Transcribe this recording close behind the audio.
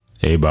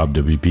Hey, Bob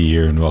WP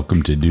here, and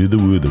welcome to Do the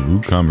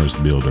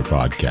WooCommerce Builder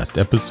Podcast,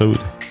 episode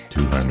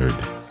 200.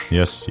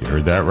 Yes, you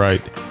heard that right,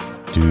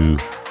 200.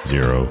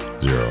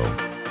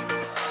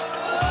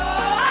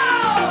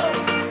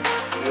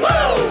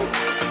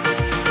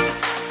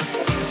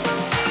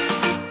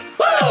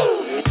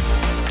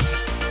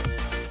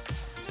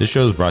 This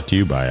show is brought to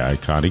you by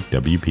Iconic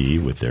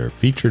WP with their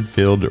featured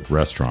filled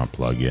restaurant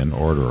plugin,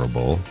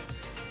 Orderable,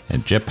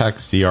 and Jetpack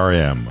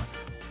CRM,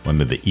 one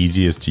of the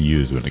easiest to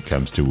use when it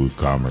comes to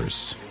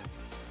WooCommerce.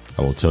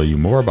 I will tell you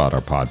more about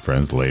our pod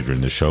friends later in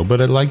the show, but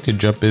I'd like to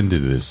jump into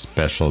this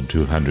special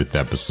 200th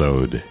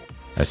episode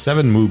as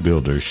 7 Woo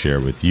builders share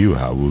with you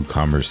how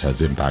WooCommerce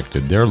has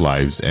impacted their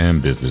lives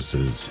and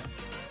businesses.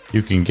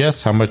 You can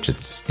guess how much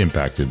it's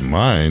impacted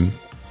mine,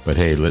 but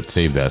hey, let's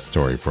save that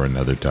story for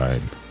another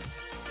time.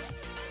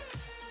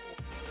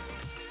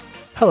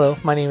 Hello,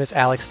 my name is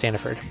Alex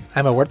Staniford.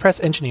 I'm a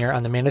WordPress engineer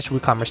on the Managed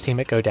WooCommerce team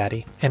at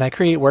GoDaddy, and I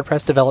create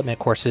WordPress development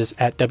courses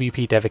at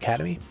WP Dev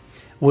Academy.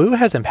 Woo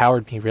has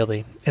empowered me,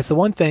 really. It's the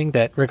one thing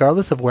that,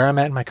 regardless of where I'm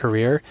at in my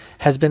career,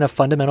 has been a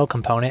fundamental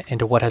component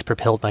into what has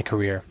propelled my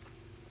career.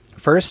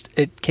 First,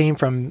 it came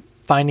from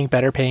finding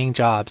better paying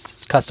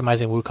jobs,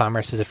 customizing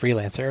WooCommerce as a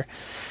freelancer,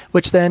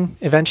 which then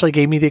eventually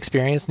gave me the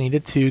experience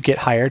needed to get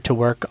hired to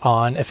work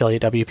on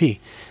Affiliate WP,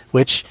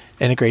 which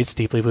integrates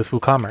deeply with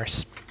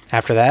WooCommerce.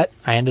 After that,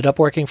 I ended up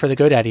working for the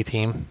GoDaddy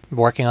team,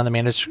 working on the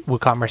Managed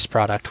WooCommerce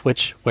product,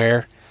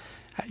 where,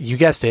 you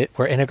guessed it,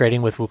 we're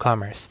integrating with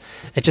WooCommerce.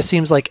 It just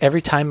seems like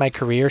every time my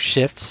career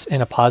shifts in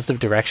a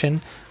positive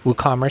direction,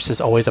 WooCommerce is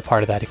always a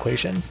part of that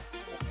equation.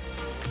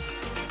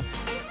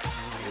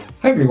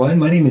 Hi everyone,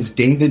 my name is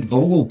David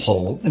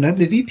Vogelpohl, and I'm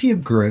the VP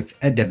of Growth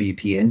at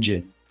WP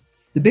Engine.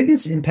 The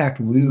biggest impact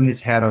Woo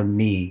has had on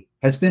me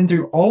has been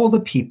through all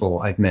the people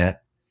I've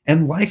met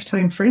and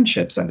lifetime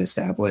friendships I've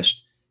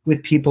established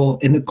with people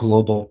in the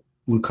global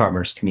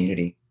WooCommerce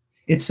community.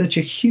 It's such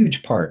a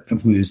huge part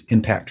of Woo's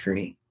impact for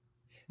me.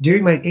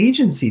 During my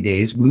agency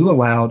days, Woo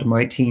allowed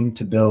my team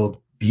to build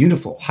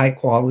beautiful, high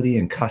quality,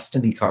 and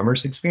custom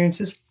e-commerce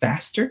experiences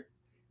faster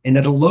and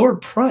at a lower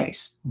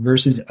price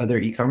versus other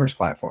e-commerce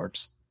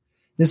platforms.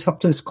 This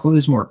helped us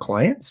close more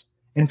clients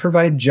and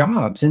provide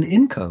jobs and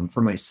income for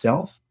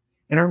myself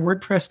and our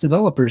WordPress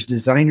developers,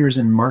 designers,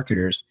 and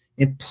marketers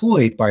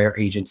employed by our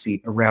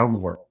agency around the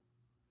world.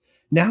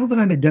 Now that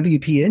I'm at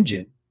WP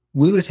Engine,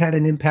 Woo has had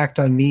an impact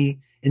on me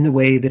in the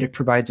way that it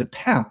provides a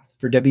path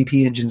for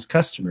WP Engine's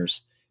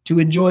customers to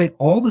enjoy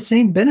all the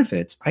same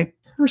benefits I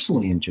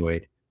personally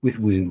enjoyed with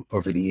Woo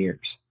over the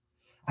years.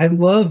 I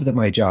love that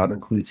my job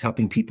includes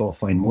helping people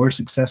find more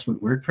success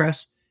with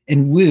WordPress,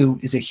 and Woo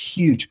is a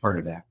huge part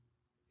of that.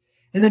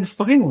 And then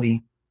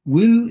finally,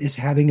 Woo is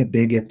having a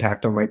big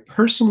impact on my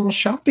personal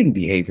shopping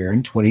behavior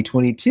in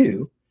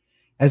 2022,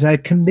 as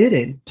I've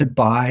committed to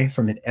buy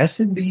from an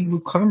SMB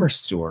WooCommerce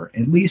store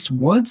at least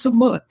once a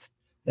month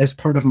as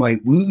part of my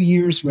Woo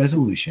Year's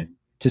resolution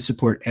to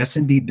support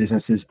SMB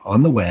businesses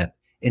on the web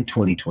in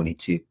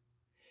 2022.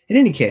 In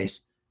any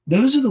case,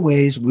 those are the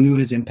ways Woo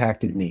has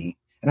impacted me,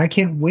 and I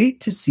can't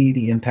wait to see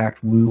the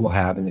impact Woo will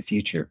have in the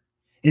future.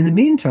 In the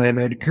meantime,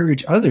 I'd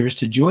encourage others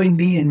to join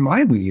me in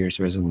my Woo Year's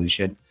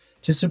resolution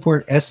to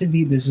support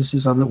SMB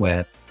businesses on the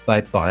web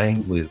by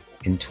buying Woo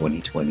in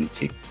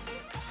 2022.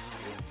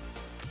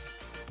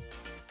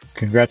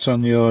 Congrats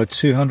on your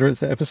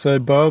 200th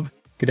episode, Bob.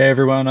 G'day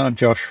everyone, I'm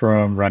Josh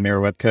from Rymera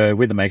Webco.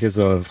 We're the makers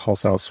of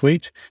Wholesale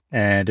Suite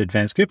and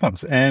Advanced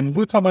Coupons. And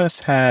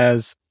WooCommerce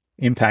has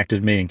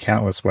impacted me in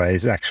countless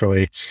ways,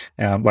 actually.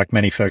 Like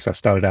many folks, I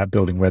started out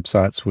building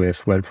websites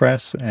with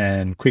WordPress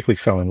and quickly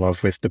fell in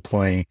love with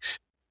deploying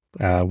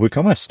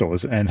WooCommerce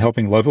stores and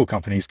helping local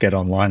companies get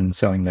online and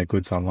selling their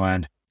goods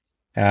online.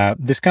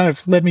 This kind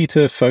of led me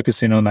to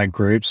focus in on that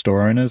group,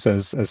 store owners,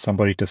 as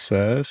somebody to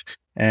serve.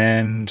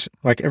 And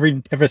like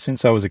ever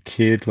since I was a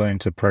kid learning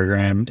to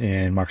program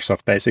in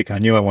Microsoft Basic, I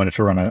knew I wanted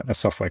to run a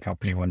software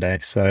company one day.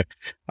 So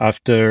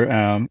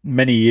after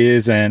many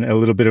years and a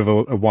little bit of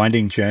a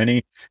winding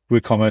journey,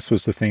 WooCommerce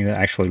was the thing that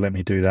actually let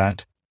me do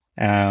that.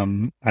 I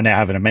now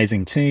have an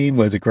amazing team,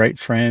 loads of great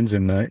friends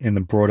in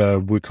the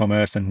broader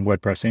WooCommerce and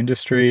WordPress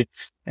industry.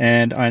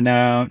 And I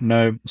now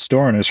know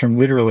store owners from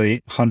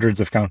literally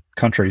hundreds of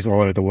countries all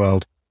over the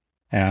world,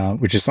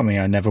 which is something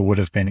I never would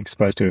have been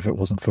exposed to if it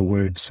wasn't for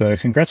Woo. So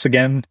congrats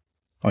again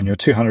on your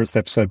 200th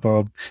episode,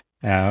 Bob.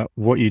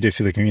 What you do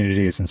for the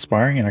community is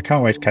inspiring, and I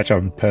can't wait to catch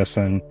up in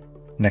person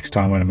next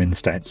time when I'm in the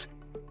States.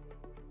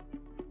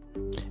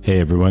 Hey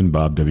everyone,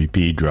 Bob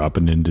WP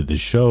dropping into the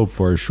show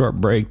for a short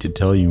break to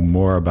tell you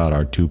more about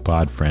our 2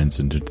 pod friends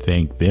and to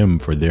thank them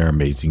for their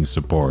amazing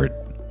support.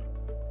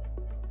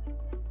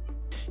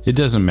 It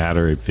doesn't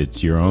matter if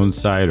it's your own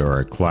site or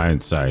a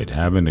client site,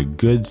 having a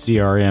good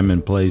CRM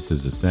in place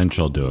is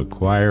essential to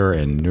acquire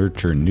and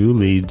nurture new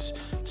leads,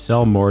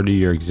 sell more to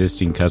your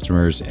existing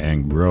customers,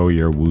 and grow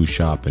your Woo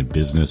shop and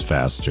business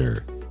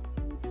faster.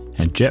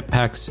 And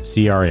Jetpack's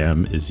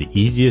CRM is the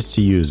easiest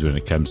to use when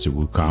it comes to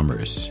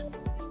WooCommerce.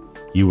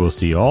 You will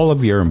see all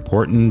of your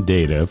important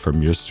data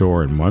from your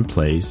store in one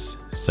place,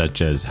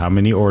 such as how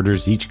many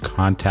orders each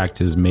contact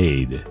has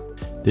made,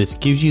 This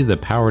gives you the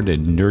power to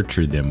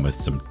nurture them with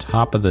some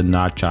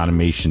top-of-the-notch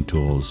automation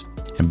tools.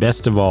 And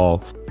best of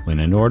all,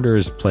 when an order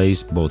is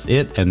placed, both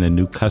it and the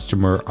new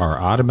customer are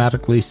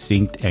automatically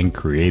synced and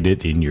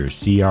created in your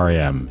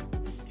CRM.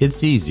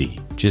 It's easy.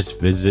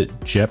 Just visit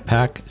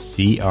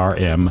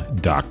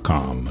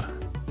jetpackcrm.com.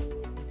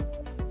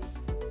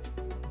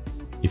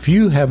 If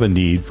you have a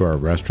need for a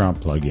restaurant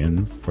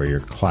plugin for your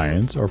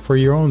clients or for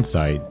your own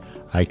site,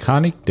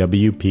 Iconic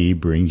WP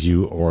brings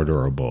you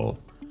Orderable.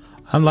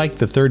 Unlike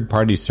the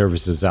third-party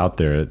services out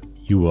there,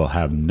 you will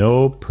have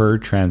no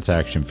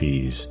per-transaction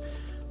fees.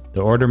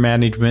 The order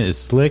management is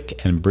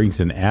slick and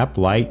brings an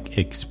app-like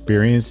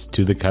experience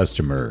to the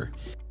customer.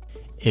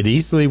 It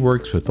easily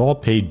works with all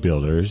page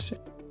builders,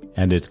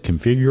 and it's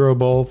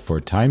configurable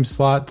for time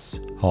slots,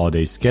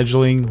 holiday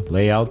scheduling,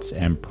 layouts,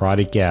 and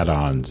product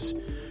add-ons.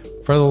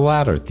 For the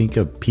latter, think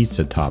of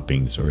pizza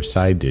toppings or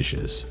side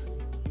dishes.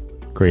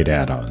 Great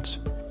add-ons.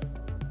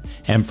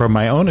 And from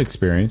my own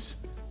experience,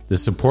 the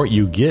support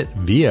you get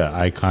via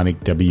Iconic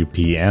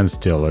WP and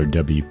Stellar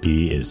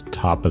WP is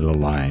top of the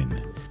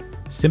line.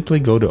 Simply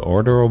go to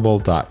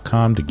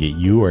orderable.com to get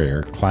you or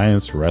your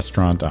client's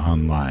restaurant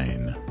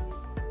online.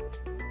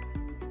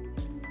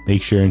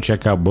 Make sure and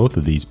check out both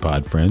of these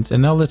pod friends,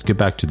 and now let's get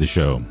back to the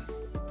show.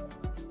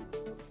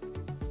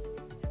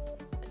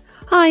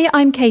 Hi,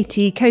 I'm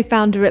Katie,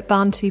 co-founder at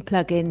Barn2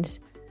 Plugins.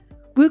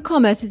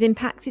 WooCommerce has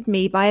impacted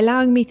me by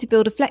allowing me to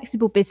build a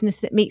flexible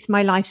business that meets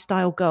my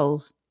lifestyle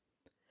goals.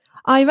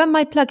 I run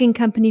my plugin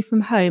company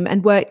from home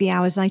and work the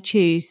hours I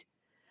choose.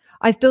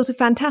 I've built a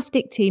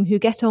fantastic team who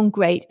get on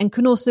great and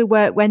can also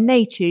work when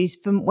they choose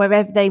from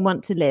wherever they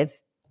want to live.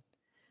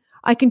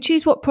 I can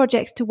choose what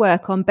projects to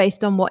work on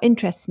based on what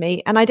interests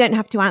me, and I don't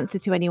have to answer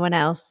to anyone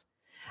else.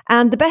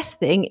 And the best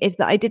thing is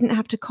that I didn't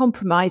have to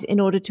compromise in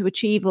order to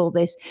achieve all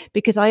this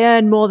because I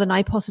earn more than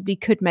I possibly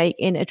could make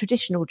in a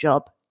traditional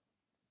job.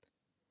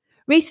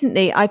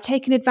 Recently, I've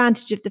taken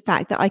advantage of the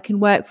fact that I can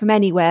work from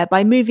anywhere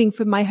by moving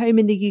from my home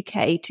in the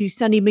UK to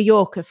sunny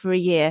Mallorca for a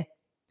year.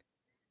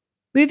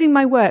 Moving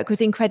my work was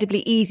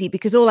incredibly easy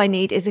because all I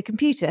need is a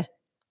computer.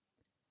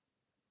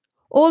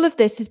 All of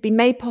this has been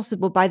made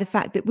possible by the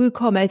fact that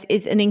WooCommerce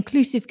is an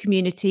inclusive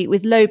community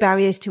with low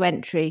barriers to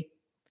entry.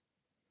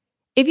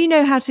 If you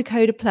know how to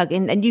code a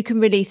plugin, then you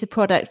can release a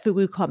product for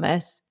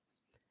WooCommerce.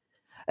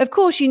 Of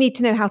course, you need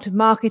to know how to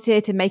market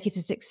it and make it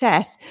a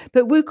success,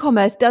 but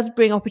WooCommerce does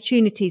bring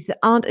opportunities that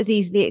aren't as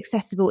easily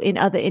accessible in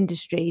other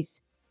industries.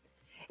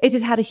 It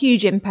has had a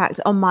huge impact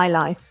on my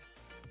life.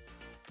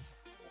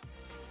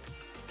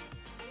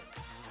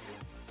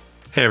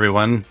 Hey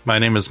everyone, my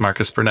name is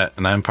Marcus Burnett,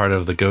 and I'm part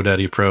of the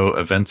GoDaddy Pro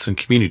events and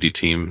community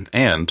team,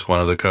 and one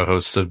of the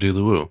co-hosts of Do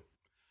the Woo.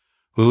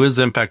 Woo has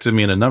impacted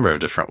me in a number of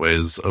different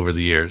ways over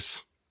the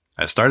years.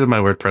 I started my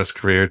WordPress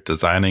career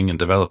designing and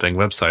developing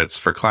websites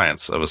for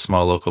clients of a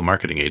small local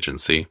marketing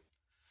agency.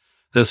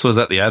 This was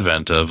at the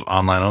advent of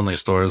online-only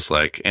stores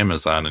like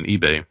Amazon and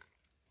eBay. It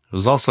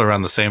was also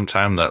around the same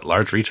time that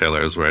large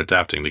retailers were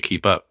adapting to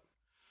keep up.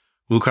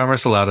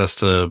 WooCommerce allowed us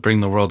to bring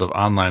the world of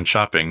online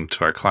shopping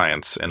to our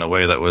clients in a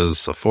way that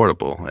was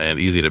affordable and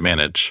easy to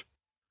manage.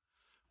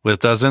 With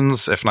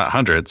dozens, if not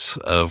hundreds,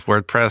 of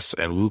WordPress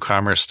and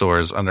WooCommerce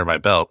stores under my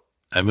belt,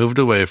 I moved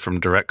away from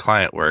direct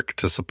client work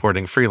to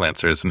supporting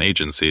freelancers and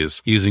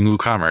agencies using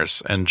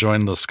WooCommerce and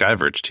joined the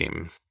Skyverge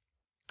team.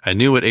 I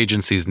knew what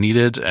agencies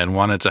needed and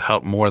wanted to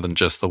help more than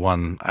just the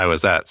one I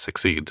was at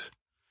succeed.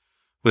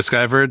 With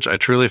Skyverge, I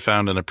truly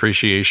found an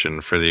appreciation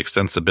for the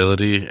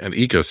extensibility and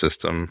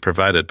ecosystem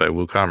provided by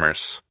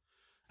WooCommerce,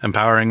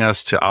 empowering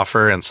us to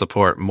offer and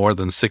support more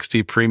than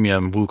 60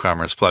 premium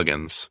WooCommerce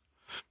plugins.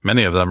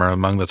 Many of them are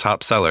among the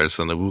top sellers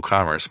in the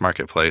WooCommerce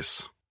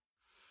marketplace.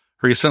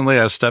 Recently,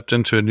 I've stepped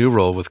into a new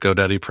role with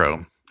GoDaddy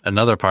Pro,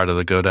 another part of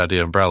the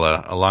GoDaddy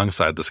umbrella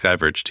alongside the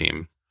Skyverge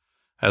team.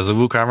 As a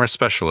WooCommerce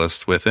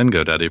specialist within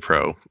GoDaddy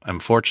Pro,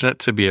 I'm fortunate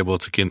to be able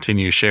to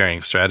continue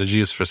sharing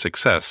strategies for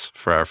success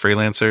for our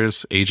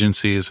freelancers,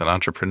 agencies, and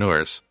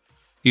entrepreneurs,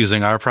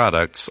 using our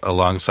products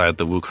alongside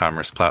the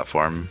WooCommerce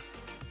platform.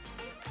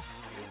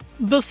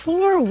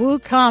 Before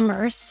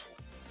WooCommerce,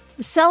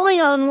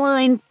 selling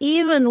online,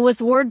 even with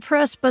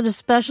WordPress, but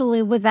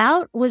especially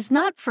without, was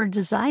not for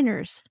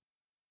designers.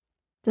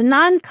 The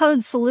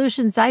non-code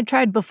solutions I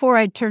tried before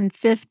I turned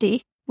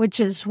 50, which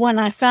is when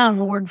I found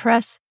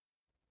WordPress,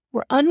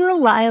 were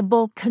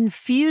unreliable,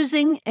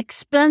 confusing,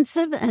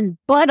 expensive, and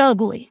butt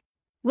ugly,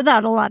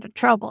 without a lot of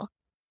trouble.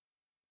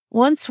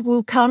 Once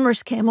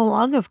WooCommerce came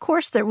along, of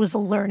course there was a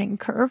learning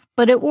curve,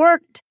 but it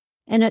worked,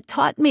 and it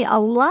taught me a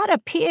lot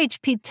of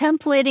PHP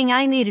templating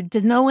I needed to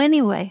know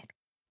anyway.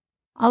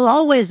 I'll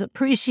always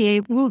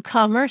appreciate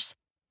WooCommerce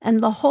and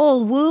the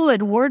whole Woo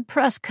and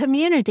WordPress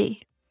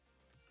community.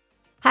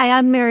 Hi,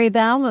 I'm Mary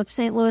Baum of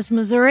St. Louis,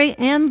 Missouri,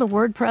 and the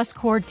WordPress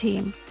core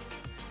team.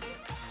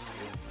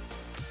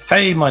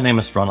 Hey, my name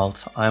is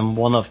Ronald. I'm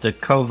one of the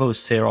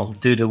co-hosts here on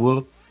Do the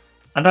Woo,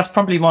 and that's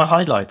probably my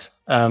highlight.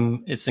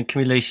 It's an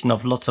accumulation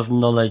of lots of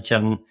knowledge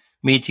and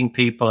meeting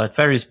people at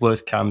various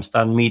WordCamps,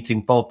 then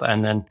meeting Bob,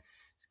 and then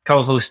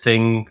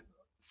co-hosting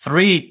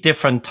 3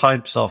 different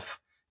types of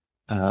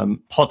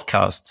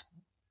podcast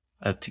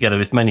together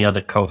with many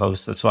other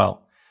co-hosts as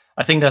well.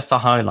 I think that's the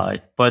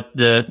highlight. But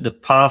the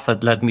path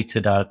that led me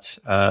to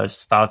that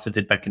started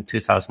it back in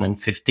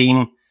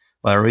 2015,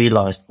 where I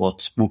realized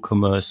what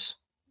WooCommerce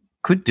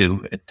could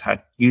do. It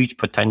had huge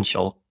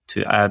potential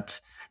to add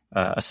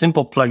a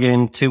simple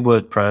plugin to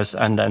WordPress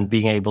and then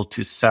being able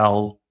to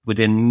sell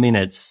within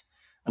minutes.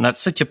 And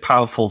that's such a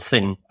powerful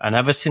thing. And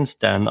ever since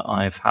then,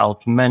 I've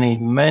helped many,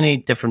 many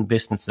different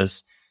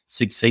businesses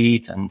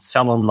succeed and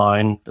sell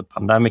online. The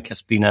pandemic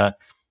has been a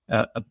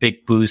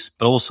big boost,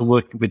 but also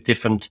working with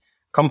different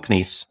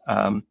companies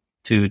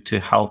to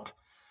help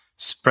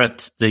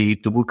spread the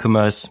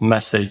WooCommerce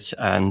message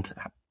and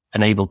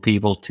enable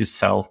people to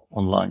sell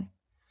online.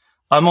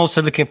 I'm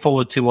also looking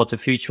forward to what the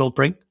future will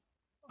bring.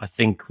 I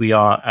think we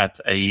are at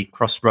a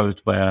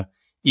crossroad where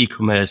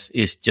e-commerce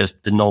is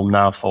just the norm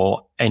now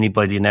for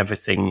anybody and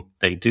everything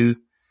they do.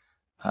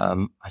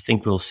 I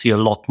think we'll see a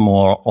lot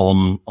more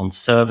on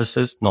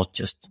services, not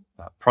just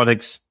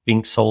products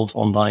being sold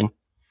online,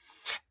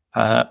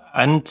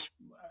 and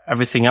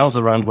everything else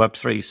around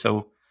Web3.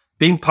 So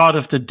being part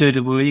of the Do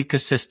The Woo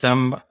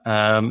ecosystem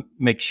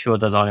makes sure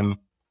that I'm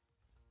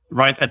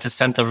right at the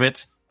center of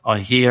it. I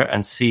hear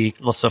and see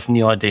lots of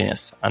new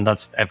ideas, and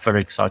that's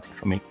very exciting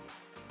for me.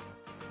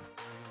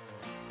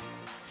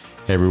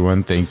 Hey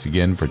everyone, thanks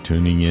again for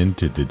tuning in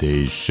to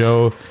today's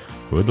show.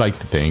 I would like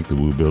to thank the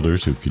Woo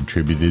Builders who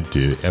contributed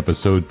to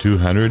episode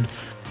 200.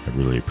 I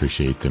really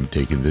appreciate them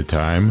taking the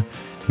time.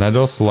 And I'd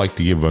also like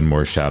to give one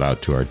more shout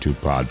out to our two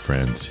pod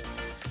friends.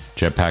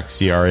 Jetpack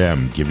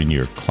CRM, giving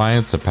your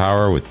clients the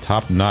power with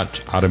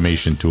top-notch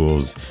automation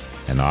tools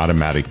and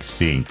automatic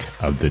sync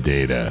of the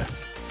data.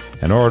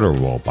 And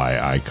Orderable by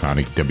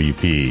Iconic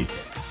WP,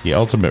 the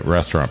ultimate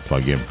restaurant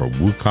plugin for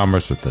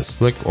WooCommerce with a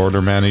slick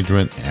order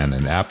management and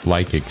an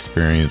app-like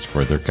experience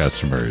for their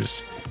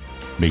customers.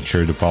 Make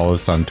sure to follow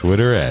us on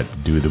Twitter at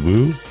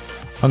DoTheWoo,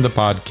 on the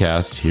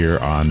podcast here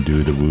on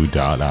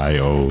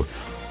dothewoo.io,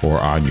 or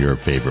on your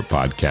favorite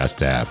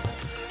podcast app.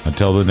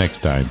 Until the next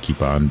time,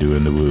 keep on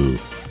doing the woo.